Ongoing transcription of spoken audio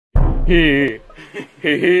Hey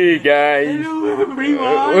guys. Hello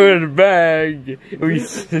everyone. We're back. We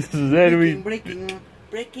said we. Breaking.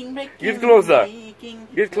 Get closer.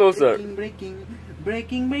 Get closer. Breaking.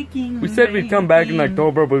 We said we'd come back in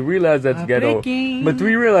October, but realized that's ghetto. But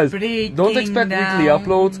we realized don't expect weekly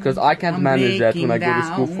uploads because I can't manage that when I go to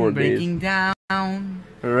school 4 days.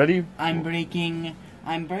 Ready? I'm breaking.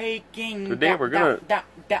 Today we're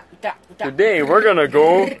gonna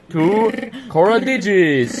go to Quora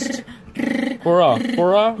Digist. Quora.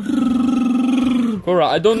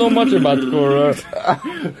 I don't know much about Quora.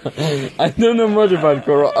 I don't know much about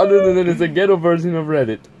Quora other than that it's a ghetto version of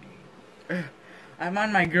Reddit. I'm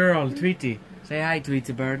on my girl, Tweety. Say hi,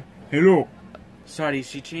 Tweety bird. Hello. Sorry,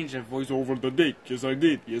 she changed her voice Over the deck. Yes, I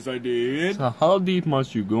did. So how deep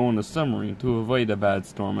must you go in a submarine to avoid a bad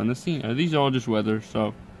storm on the sea? Are these all just weather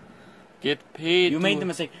stuff? Get paid. You made the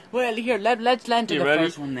mistake. Well, here, let's land to the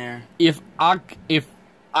first one there. If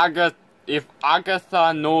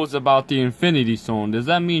Agatha knows about the Infinity Stone, does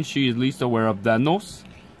that mean she is at least aware of Thanos?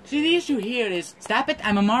 See, the issue here is... Stop it,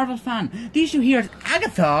 I'm a Marvel fan. The issue here is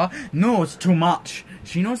Agatha knows too much.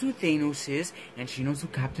 She knows who Thanos is, and she knows who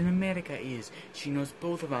Captain America is. She knows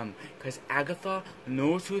both of them, because Agatha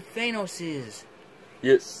knows who Thanos is.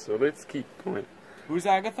 Yes, so let's keep going. Who's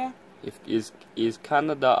Agatha? Is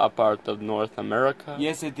Canada a part of North America?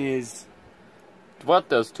 Yes, it is. What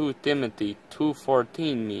does 2 Timothy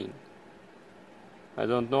 2:14 mean? I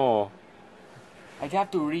don't know. I'd have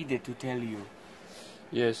to read it to tell you.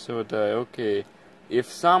 Yes, so okay.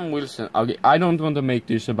 If Sam Wilson... Okay, I don't want to make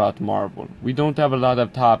this about Marvel. We don't have a lot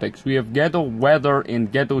of topics. We have ghetto weather and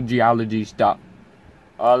ghetto geology stuff.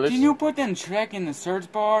 Can you put in Shrek in the search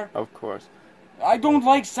bar? Of course. I don't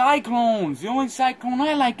like cyclones. The only cyclone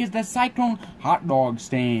I like is the cyclone hot dog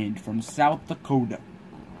stand from South Dakota.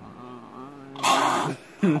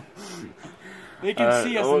 They can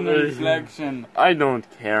see us in the reflection. I don't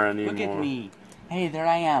care anymore. Look at me. Hey, there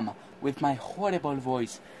I am. With my horrible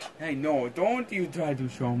voice. Hey, no, don't you try to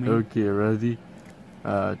show me. Okay, ready?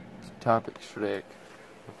 Topic Shrek.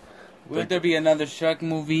 Will there be another Shrek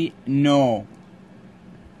movie? No.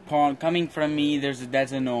 Paul, coming from me,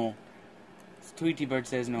 that's a no. Tweety Bird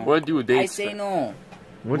says no. What do you date? I say no.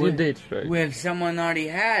 What do you date Shrek? Well, someone already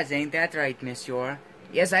has, ain't that right, Monsieur?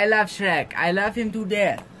 Yes, I love Shrek. I love him to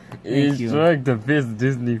death. Is Shrek the best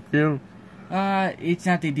Disney film? It's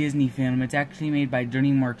not a Disney film. It's actually made by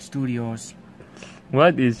DreamWorks Studios.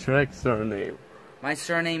 What is Shrek's surname? My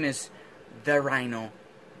surname is The Rhino.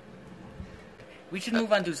 We should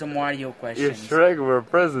move on to some Wario questions. If Shrek were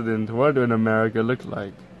president, what would America look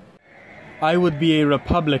like? I would be a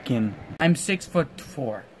Republican. I'm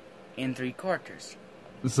 6'4" and 3/4.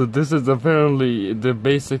 So this is apparently the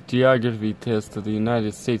basic geography test of the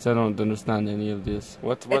United States. I don't understand any of this.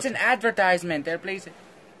 What? It's an advertisement. They're placing.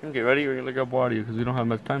 Okay, ready? We're gonna look up Wario because we don't have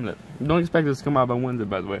much time left. Don't expect this to come out by Wednesday,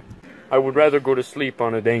 by the way. I would rather go to sleep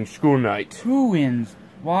on a dang school night. Who wins?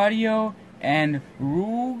 Wario and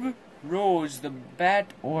Rogue, Rose, the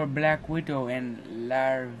Bat, or Black Widow and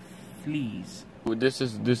Larfleeze? This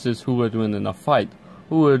is who would win in a fight.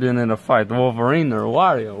 Who would win in a fight, Wolverine or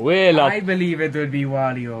Wario? Well, I believe it would be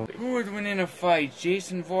Wario. Who would win in a fight,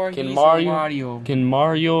 Jason Voorhees or Wario? Can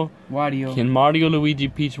Mario, Luigi,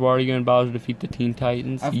 Peach, Wario, and Bowser defeat the Teen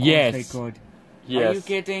Titans? Of course they could. Yes. Are you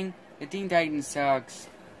kidding? The Teen Titans sucks.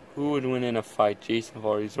 Who would win in a fight, Jason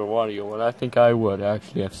Voorhees or Wario? Well, I think I would,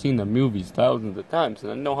 actually. I've seen the movies thousands of times,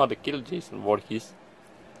 and I know how to kill Jason Voorhees.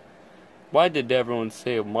 Why did everyone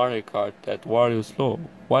say of Mario Kart that Wario's slow?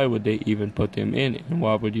 Why would they even put him in it? And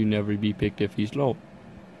why would you never be picked if he's slow?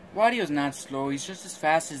 Wario's not slow. He's just as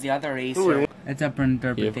fast as the other racer. It's up for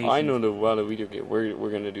interpretation. If I know the Wario video game, we're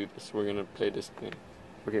gonna do this. We're gonna play this game.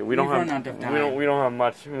 Okay, we don't have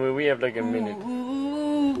much. We have like a minute.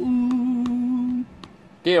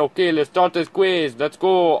 Okay, let's start this quiz. Let's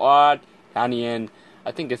go. Canyon.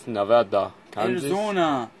 I think it's Nevada. Kansas.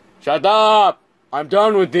 Arizona. Shut up! I'm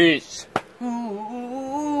done with this. I'm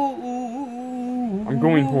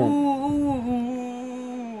going home.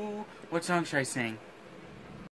 What song should I sing?